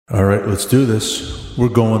All right, let's do this. We're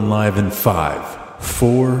going live in 5,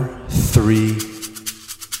 4, 3.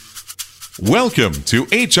 Welcome to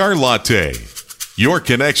HR Latte, your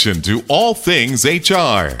connection to all things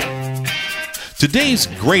HR. Today's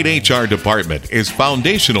great HR department is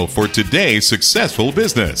foundational for today's successful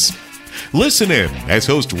business. Listen in as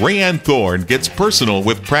host Rayanne Thorne gets personal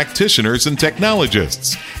with practitioners and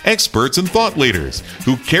technologists, experts and thought leaders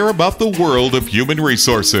who care about the world of human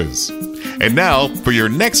resources. And now for your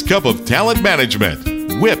next cup of talent management,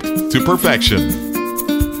 whipped to perfection.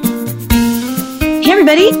 Hey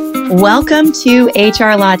everybody, welcome to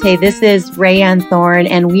HR Latte. This is Rayanne Thorne,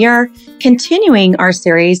 and we are continuing our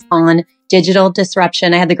series on digital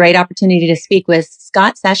disruption. I had the great opportunity to speak with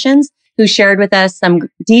Scott Sessions, who shared with us some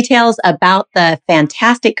details about the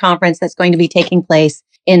fantastic conference that's going to be taking place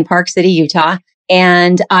in Park City, Utah.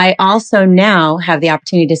 And I also now have the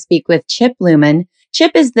opportunity to speak with Chip Luman.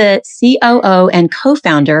 Chip is the COO and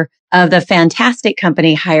co-founder of the fantastic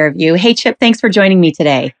company HireVue. Hey, Chip, thanks for joining me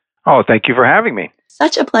today. Oh, thank you for having me.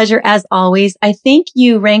 Such a pleasure as always. I think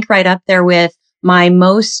you rank right up there with my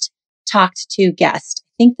most talked to guest.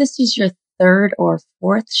 I think this is your third or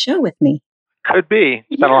fourth show with me. Could be.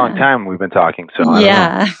 It's been a long time we've been talking. So I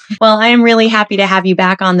don't know. Well, I am really happy to have you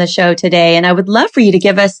back on the show today. And I would love for you to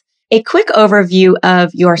give us a quick overview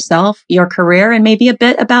of yourself, your career, and maybe a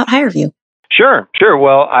bit about HireVue. Sure.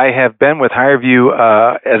 Well, I have been with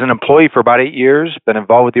HireVue as an employee for about 8 years, been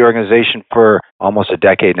involved with the organization for almost a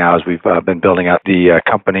decade now as we've been building out the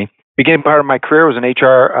company. Beginning part of my career was an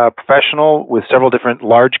HR professional with several different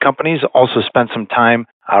large companies. Also spent some time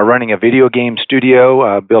running a video game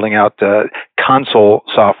studio, building out console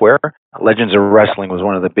software. Legends of Wrestling was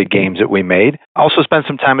one of the big games that we made. Also spent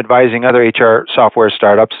some time advising other HR software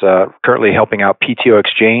startups, currently helping out PTO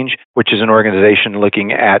Exchange, which is an organization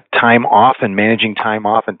looking at time off and managing time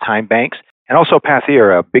off and time banks. And also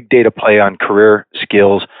Patheer, a big data play on career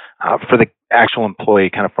skills for the actual employee,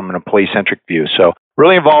 kind of from an employee-centric view. So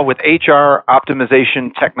really involved with HR,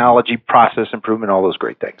 optimization, technology, process improvement, all those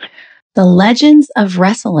great things. The Legends of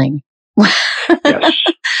Wrestling. Yes.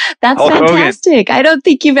 That's Hulk fantastic. Hogan. I don't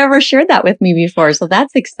think you've ever shared that with me before, so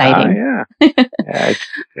that's exciting. Yeah.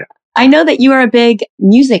 I know that you are a big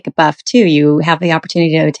music buff too. You have the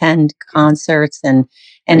opportunity to attend concerts and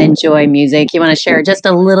enjoy music. You want to share just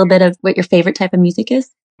a little bit of what your favorite type of music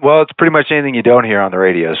is? Well, it's pretty much anything you don't hear on the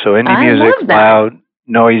radio. So indie music, loud,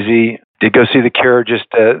 noisy. Did go see The Cure just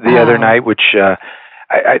the other night, which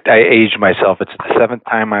I aged myself. It's the 7th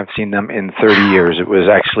time I've seen them in 30 years. It was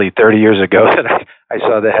actually 30 years ago that I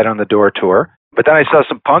saw the Head on the Door tour. But then I saw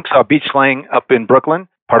some punk, saw Beach Slang up in Brooklyn.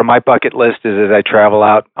 Part of my bucket list is as I travel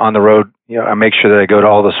out on the road, I make sure that I go to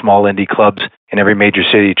all the small indie clubs in every major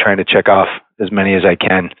city, trying to check off as many as I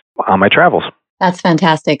can on my travels. That's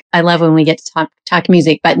fantastic. I love when we get to talk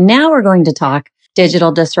music. But now we're going to talk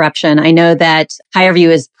digital disruption. I know that HireVue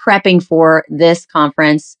is prepping for this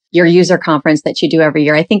conference, your user conference that you do every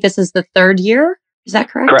year. I think this is the 3rd year. Is that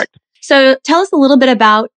correct? Correct. So tell us a little bit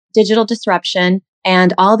about digital disruption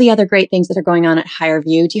and all the other great things that are going on at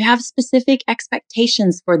HireVue. Do you have specific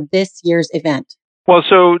expectations for this year's event? Well,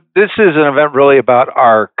 so this is an event really about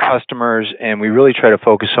our customers, and we really try to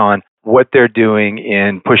focus on what they're doing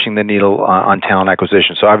in pushing the needle on talent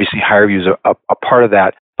acquisition. So obviously HireVue is a part of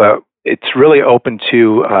that, but it's really open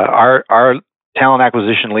to our talent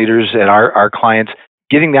acquisition leaders and our clients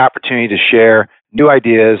getting the opportunity to share new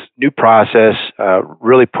ideas, new process,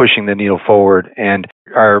 really pushing the needle forward. And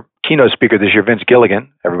our keynote speaker this year, Vince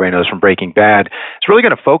Gilligan, everybody knows from Breaking Bad, is really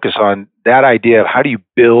going to focus on that idea of how do you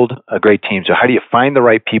build a great team? So how do you find the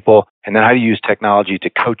right people, and then how do you use technology to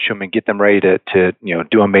coach them and get them ready to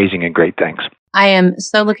do amazing and great things? I am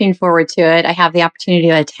so looking forward to it. I have the opportunity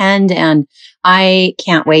to attend, and I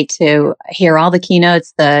can't wait to hear all the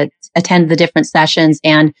keynotes, attend the different sessions,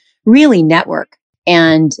 and really network.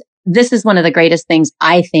 And this is one of the greatest things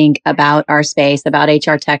I think about our space, about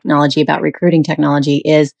HR technology, about recruiting technology,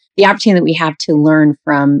 is the opportunity that we have to learn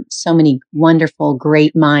from so many wonderful,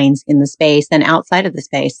 great minds in the space and outside of the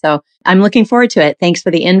space. So I'm looking forward to it. Thanks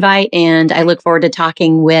for the invite. And I look forward to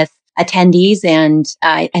talking with attendees. And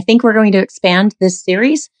I think we're going to expand this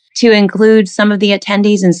series to include some of the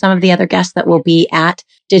attendees and some of the other guests that will be at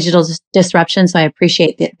Digital Disruption. So I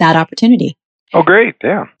appreciate that opportunity. Oh, great.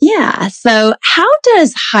 Yeah. Yeah. So how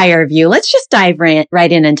does HireVue, let's just dive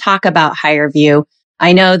right in and talk about HireVue.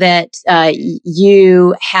 I know that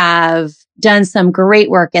you have done some great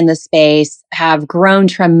work in the space, have grown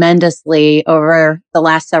tremendously over the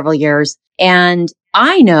last several years. And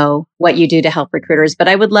I know what you do to help recruiters, but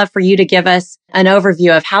I would love for you to give us an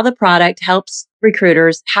overview of how the product helps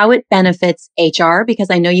recruiters, how it benefits HR, because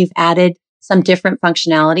I know you've added some different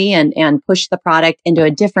functionality and push the product into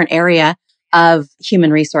a different area of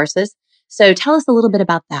human resources. So tell us a little bit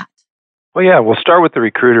about that. Well, yeah, we'll start with the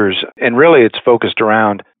recruiters, and really it's focused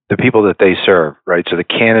around the people that they serve, right? So the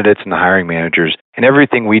candidates and the hiring managers. And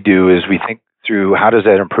everything we do is we think through how does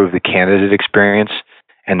that improve the candidate experience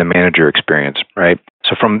and the manager experience, right?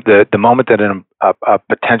 So from the moment that a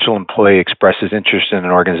potential employee expresses interest in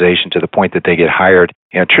an organization to the point that they get hired,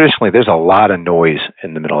 traditionally there's a lot of noise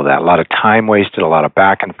in the middle of that, a lot of time wasted, a lot of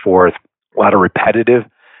back and forth, a lot of repetitive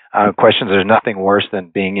questions. There's nothing worse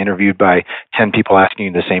than being interviewed by 10 people asking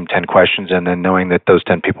you the same 10 questions and then knowing that those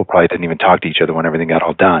 10 people probably didn't even talk to each other when everything got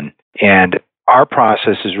all done. And our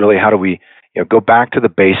process is really how do we go back to the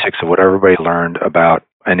basics of what everybody learned about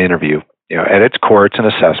an interview. At its core, it's an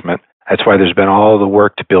assessment. That's why there's been all the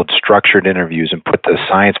work to build structured interviews and put the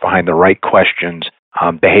science behind the right questions,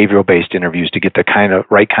 behavioral-based interviews to get the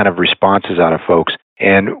right kind of responses out of folks.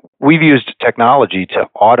 And we've used technology to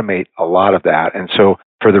automate a lot of that. And so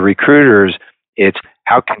for the recruiters, it's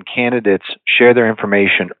how can candidates share their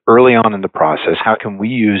information early on in the process? How can we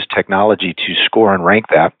use technology to score and rank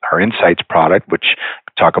that, our Insights product, which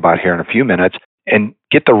we'll talk about here in a few minutes, and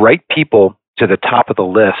get the right people to the top of the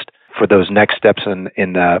list for those next steps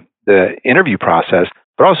in the interview process,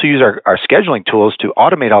 but also use our scheduling tools to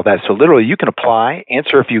automate all that. So literally you can apply,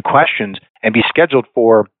 answer a few questions, and be scheduled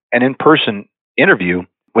for an in-person interview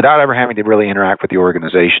without ever having to really interact with the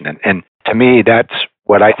organization. And to me, that's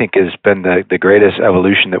what I think has been the greatest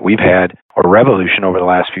evolution that we've had, or revolution over the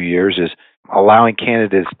last few years, is allowing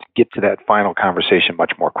candidates to get to that final conversation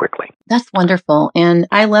much more quickly. That's wonderful. And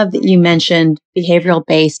I love that you mentioned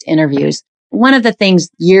behavioral-based interviews. One of the things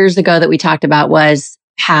years ago that we talked about was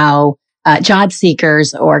how job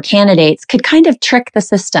seekers or candidates could kind of trick the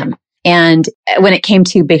system. And when it came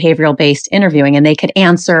to behavioral-based interviewing, and they could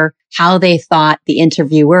answer how they thought the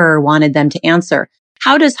interviewer wanted them to answer.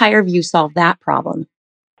 How does HireVue solve that problem?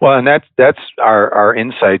 Well, and that's our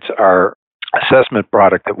Insights, our assessment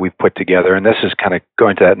product that we've put together. And this is kind of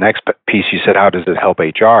going to that next piece. You said, how does it help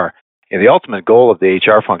HR? The ultimate goal of the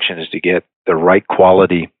HR function is to get the right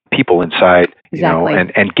quality people inside,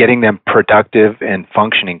 Exactly. and getting them productive and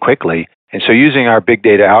functioning quickly. And so using our big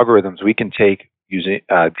data algorithms, we can take using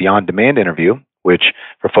the on-demand interview, which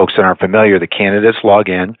for folks that aren't familiar, the candidates log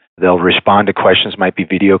in, they'll respond to questions, might be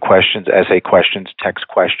video questions, essay questions, text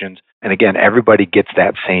questions. And again, everybody gets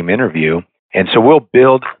that same interview. And so we'll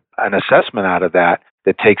build an assessment out of that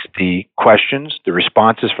takes the questions, the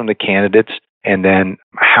responses from the candidates, and then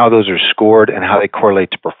how those are scored and how they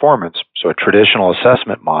correlate to performance. So a traditional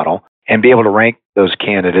assessment model, and be able to rank those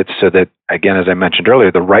candidates so that, again, as I mentioned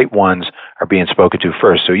earlier, the right ones are being spoken to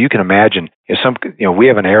first. So you can imagine, we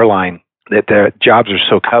have an airline that their jobs are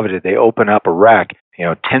so coveted, they open up a rec,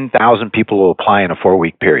 10,000 people will apply in a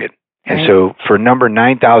 4-week period. Right. And so for number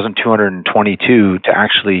 9,222 to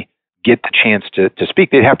actually get the chance to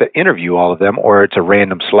speak, they'd have to interview all of them, or it's a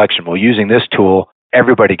random selection. Well, using this tool,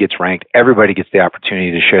 everybody gets ranked, everybody gets the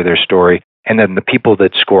opportunity to share their story, and then the people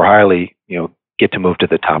that score highly, get to move to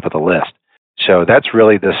the top of the list. So that's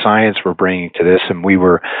really the science we're bringing to this. And we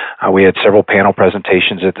had several panel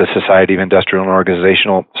presentations at the Society of Industrial and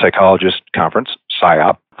Organizational Psychologists Conference,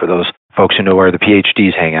 SIOP, for those folks who know where the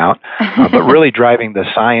PhDs hang out, but really driving the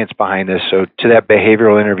science behind this. So to that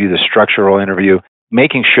behavioral interview, the structural interview,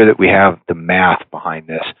 making sure that we have the math behind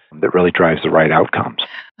this that really drives the right outcomes.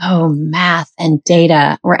 Oh, math and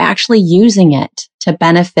data. We're actually using it to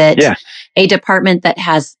benefit a department that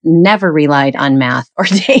has never relied on math or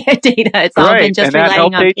data. It's all been just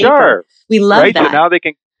relying on paper. We love that. So now they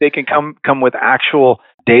can come with actual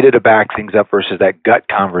data to back things up versus that gut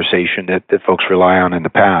conversation that folks rely on in the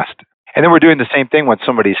past. And then we're doing the same thing when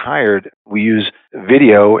somebody's hired. We use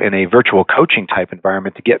video in a virtual coaching type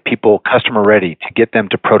environment to get people customer ready, to get them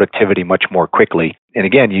to productivity much more quickly. And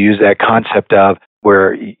again, you use that concept of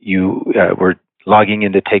where you were logging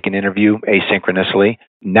in to take an interview asynchronously.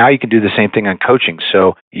 Now you can do the same thing on coaching.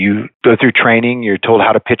 So you go through training, you're told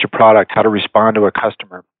how to pitch a product, how to respond to a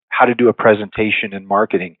customer, how to do a presentation in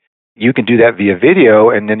marketing. You can do that via video,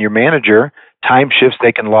 and then your manager, time shifts,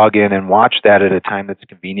 they can log in and watch that at a time that's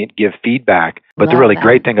convenient, give feedback. But the really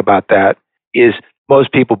great thing about that is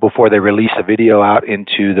most people, before they release a video out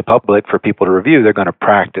into the public for people to review, they're going to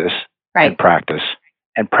practice and practice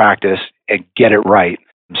and practice and get it right.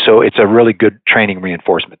 So it's a really good training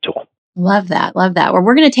reinforcement tool. Love that. Love that. Well,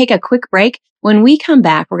 we're going to take a quick break. When we come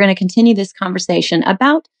back, we're going to continue this conversation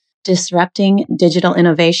about disrupting digital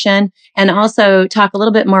innovation, and also talk a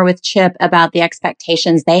little bit more with Chip about the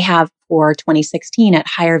expectations they have for 2016 at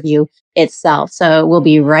HireVue itself. So we'll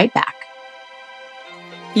be right back.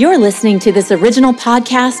 You're listening to this original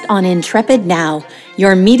podcast on Intrepid Now,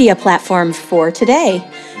 your media platform for today.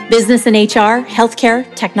 Business and HR,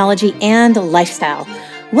 healthcare, technology, and lifestyle.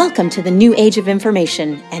 Welcome to the new age of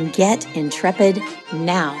information and get Intrepid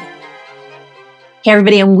now. Hey,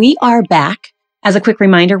 everybody, and we are back. As a quick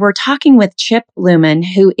reminder, we're talking with Chip Luman,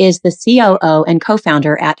 who is the COO and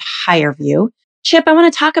co-founder at HireVue. Chip, I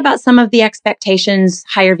want to talk about some of the expectations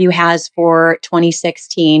HireVue has for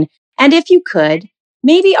 2016. And if you could,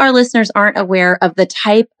 maybe our listeners aren't aware of the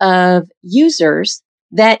type of users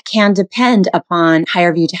that can depend upon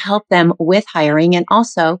HireVue to help them with hiring and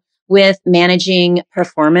also with managing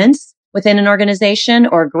performance within an organization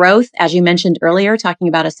or growth, as you mentioned earlier, talking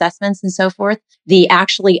about assessments and so forth, the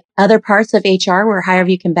actually other parts of HR where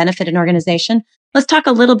HireVue can benefit an organization. Let's talk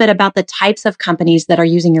a little bit about the types of companies that are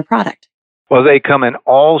using your product. Well, they come in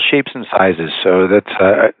all shapes and sizes. So that's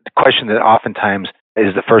a question that oftentimes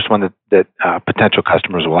is the first one that potential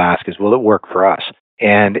customers will ask is, will it work for us?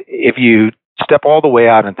 And if you step all the way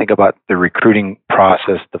out and think about the recruiting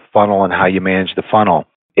process, the funnel, and how you manage the funnel,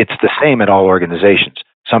 it's the same at all organizations.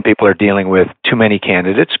 Some people are dealing with too many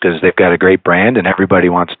candidates because they've got a great brand and everybody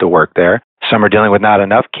wants to work there. Some are dealing with not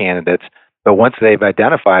enough candidates, but once they've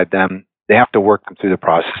identified them, they have to work them through the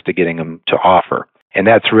process to getting them to offer. And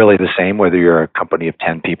that's really the same whether you're a company of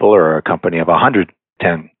 10 people or a company of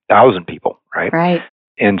 110,000 people, right? Right.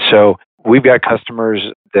 And so we've got customers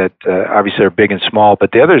that obviously are big and small,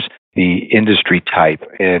 but the other's the industry type.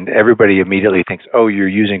 And everybody immediately thinks, oh, you're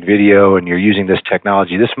using video and you're using this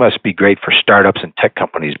technology. This must be great for startups and tech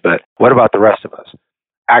companies. But what about the rest of us?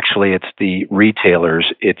 Actually, it's the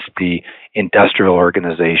retailers, it's the industrial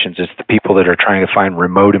organizations, it's the people that are trying to find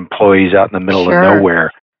remote employees out in the middle of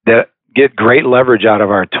nowhere that get great leverage out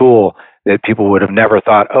of our tool that people would have never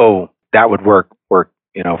thought, oh, that would work,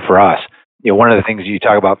 for us. One of the things you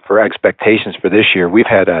talk about for expectations for this year, we've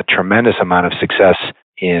had a tremendous amount of success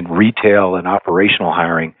in retail and operational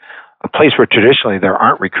hiring, a place where traditionally there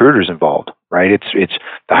aren't recruiters involved, right? It's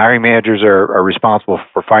the hiring managers are responsible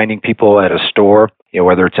for finding people at a store,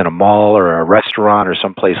 whether it's in a mall or a restaurant or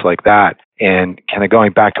someplace like that. And kind of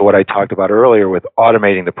going back to what I talked about earlier with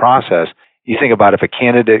automating the process, you think about if a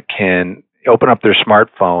candidate can open up their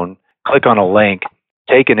smartphone, click on a link,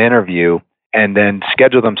 take an interview, and then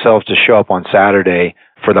schedule themselves to show up on Saturday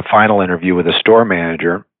for the final interview with a store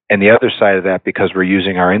manager. And the other side of that, because we're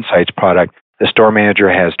using our Insights product, the store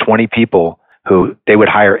manager has 20 people who they would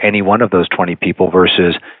hire any one of those 20 people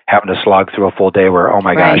versus having to slog through a full day where, oh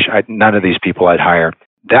my gosh, none of these people I'd hire.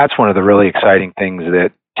 That's one of the really exciting things,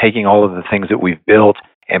 that taking all of the things that we've built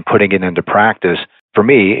and putting it into practice. For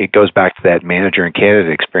me, it goes back to that manager and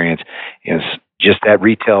candidate experience. Is just that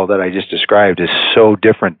retail that I just described is so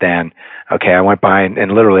different than, okay, I went by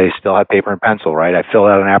and literally still had paper and pencil, right? I filled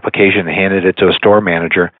out an application and handed it to a store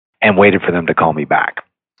manager and waited for them to call me back,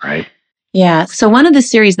 right? Yeah. So one of the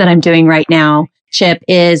series that I'm doing right now, Chip,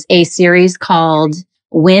 is a series called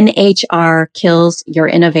When HR Kills Your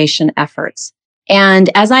Innovation Efforts. And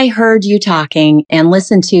as I heard you talking and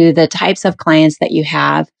listened to the types of clients that you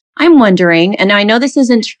have, I'm wondering, and I know this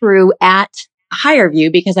isn't true at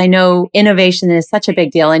HireVue because I know innovation is such a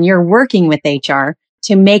big deal and you're working with HR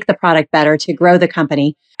to make the product better, to grow the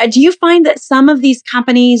company. Do you find that some of these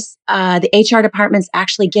companies, the HR departments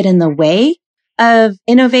actually get in the way of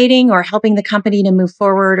innovating or helping the company to move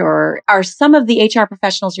forward? Or are some of the HR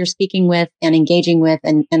professionals you're speaking with and engaging with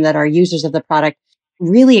and that are users of the product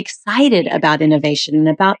really excited about innovation and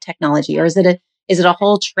about technology? Or is it a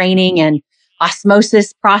whole training and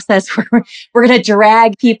osmosis process where we're going to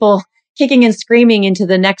drag people kicking and screaming into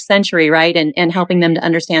the next century, right? And helping them to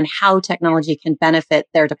understand how technology can benefit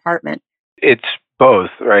their department? It's both,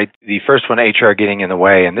 right? The first one, HR getting in the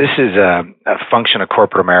way. And this is a function of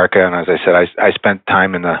corporate America. And as I said, I spent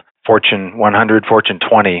time in the Fortune 100, Fortune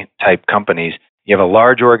 20 type companies. You have a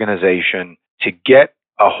large organization. To get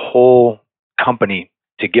a whole company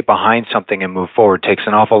to get behind something and move forward takes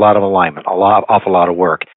an awful lot of alignment, awful lot of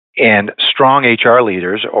work. And strong HR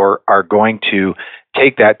leaders are going to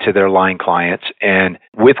take that to their line clients and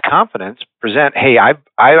with confidence present, hey, I've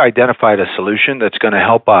identified a solution that's going to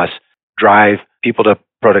help us drive people to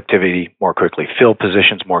productivity more quickly, fill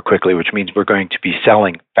positions more quickly, which means we're going to be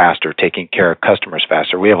selling faster, taking care of customers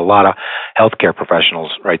faster. We have a lot of healthcare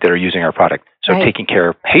professionals, right, that are using our product. So taking care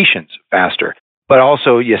of patients faster. But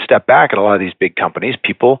also you step back at a lot of these big companies,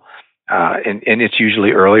 people, and it's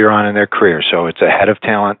usually earlier on in their career. So it's a head of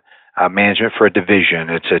talent management for a division.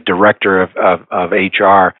 It's a director of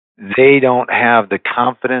HR. They don't have the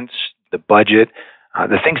confidence, the budget,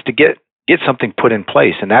 the things to get something put in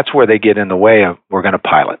place. And that's where they get in the way of, we're going to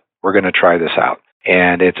pilot. We're going to try this out.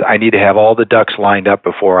 And I need to have all the ducks lined up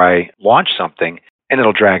before I launch something, and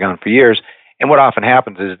it'll drag on for years. And what often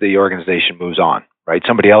happens is the organization moves on, right?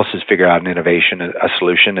 Somebody else has figured out an innovation, a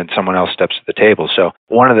solution, and someone else steps to the table. So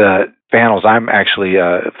one of the panels I'm actually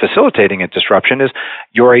facilitating at Disruption is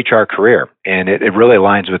your HR career. And it really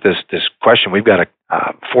aligns with this question. We've got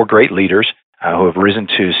 4 great leaders who have risen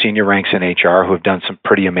to senior ranks in HR, who have done some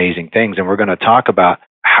pretty amazing things. And we're going to talk about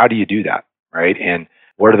how do you do that, right? And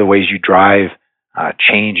what are the ways you drive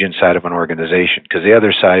change inside of an organization? Because the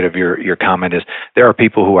other side of your comment is there are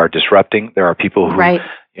people who are disrupting. There are people who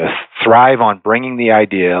thrive on bringing the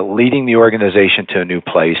idea, leading the organization to a new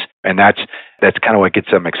place. And that's kind of what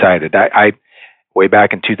gets them excited. I way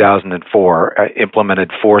back in 2004, I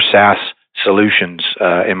implemented 4 SaaS solutions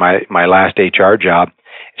in my last HR job.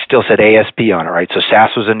 It still said ASP on it, right? So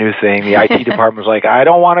SaaS was a new thing. The IT department was like, I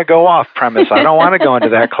don't want to go off premise. I don't want to go into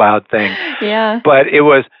that cloud thing. Yeah. But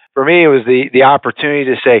for me, it was the opportunity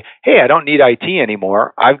to say, hey, I don't need IT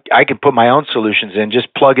anymore. I can put my own solutions in,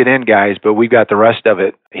 just plug it in, guys, but we've got the rest of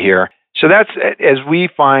it here. So that's, as we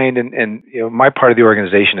find, and my part of the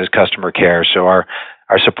organization is customer care. So our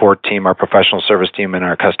support team, our professional service team, and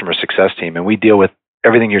our customer success team, and we deal with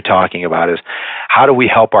everything you're talking about is how do we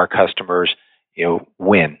help our customers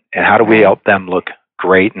win, and how do we help them look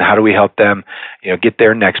great, and how do we help them get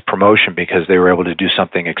their next promotion because they were able to do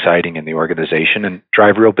something exciting in the organization and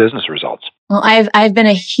drive real business results. Well, I've been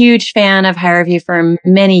a huge fan of HireVue for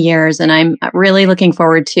many years, and I'm really looking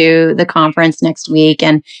forward to the conference next week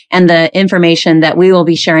and the information that we will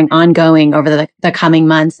be sharing ongoing over the coming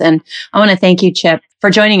months. And I want to thank you, Chip, for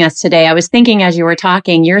joining us today. I was thinking as you were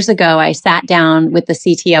talking, years ago, I sat down with the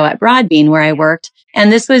CTO at Broadbean where I worked. And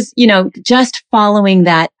this was, just following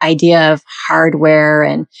that idea of hardware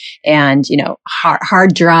and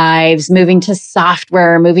hard drives, moving to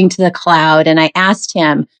software, moving to the cloud. And I asked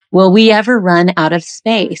him, will we ever run out of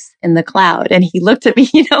space in the cloud? And he looked at me,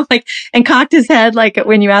 and cocked his head like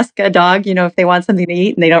when you ask a dog, if they want something to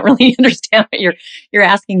eat and they don't really understand what you're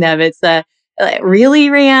asking them. It's really,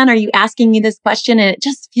 Rayanne, are you asking me this question? And it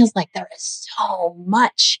just feels like there is so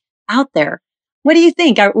much out there. What do you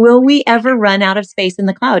think? Will we ever run out of space in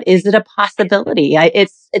the cloud? Is it a possibility?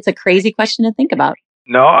 It's a crazy question to think about.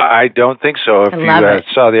 No, I don't think so. If you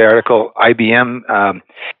saw the article, IBM,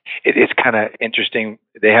 it's kind of interesting.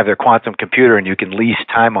 They have their quantum computer and you can lease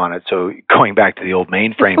time on it. So going back to the old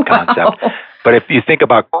mainframe concept. But if you think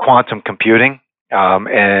about quantum computing,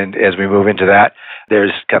 and as we move into that,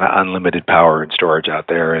 there's kind of unlimited power and storage out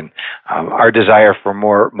there. And our desire for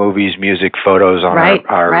more movies, music, photos on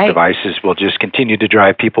our devices will just continue to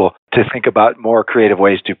drive people to think about more creative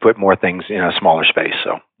ways to put more things in a smaller space.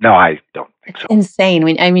 So no, I don't think so.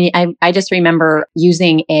 Insane. I just remember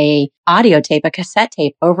using a audio tape, a cassette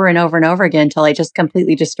tape over and over and over again until I just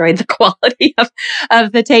completely destroyed the quality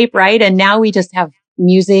of the tape, right? And now we just have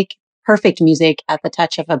music, perfect music at the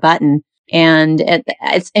touch of a button. And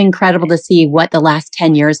it's incredible to see what the last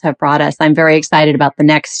 10 years have brought us. I'm very excited about the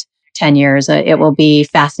next 10 years. It will be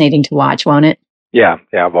fascinating to watch, won't it? Yeah.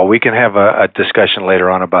 Well, we can have a discussion later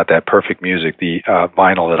on about that perfect music. The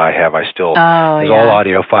vinyl that I have, I still, as all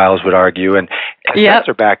audiophiles would argue, and cassettes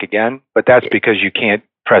are back again, but that's because you can't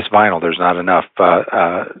press vinyl. There's not enough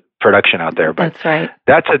production out there. But that's right.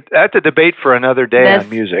 That's a debate for another day on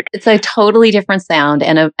music. It's a totally different sound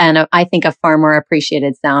and I think a far more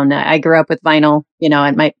appreciated sound. I grew up with vinyl,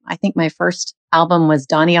 and I think my first album was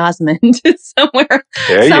Donny Osmond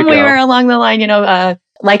somewhere along the line,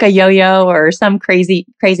 like a yo-yo or some crazy,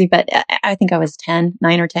 but I think I was 9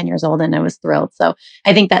 or 10 years old and I was thrilled. So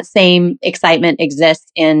I think that same excitement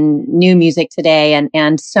exists in new music today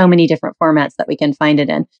and so many different formats that we can find it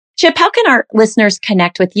in. Chip, how can our listeners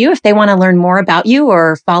connect with you if they want to learn more about you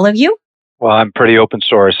or follow you? Well, I'm pretty open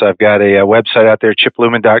source. I've got a website out there,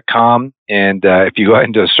 chipluman.com. And if you go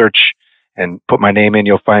into a search and put my name in,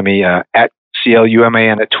 you'll find me at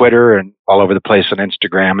CLUMAN at Twitter and all over the place on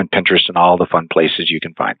Instagram and Pinterest and all the fun places you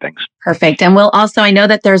can find things. Perfect. And I know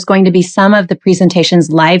that there's going to be some of the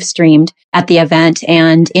presentations live streamed at the event.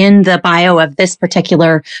 And in the bio of this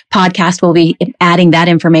particular podcast, we'll be adding that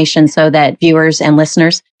information so that viewers and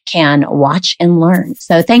listeners can watch and learn.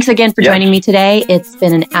 So thanks again for joining me today. It's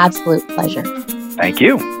been an absolute pleasure. Thank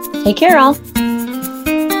you. Take care, all.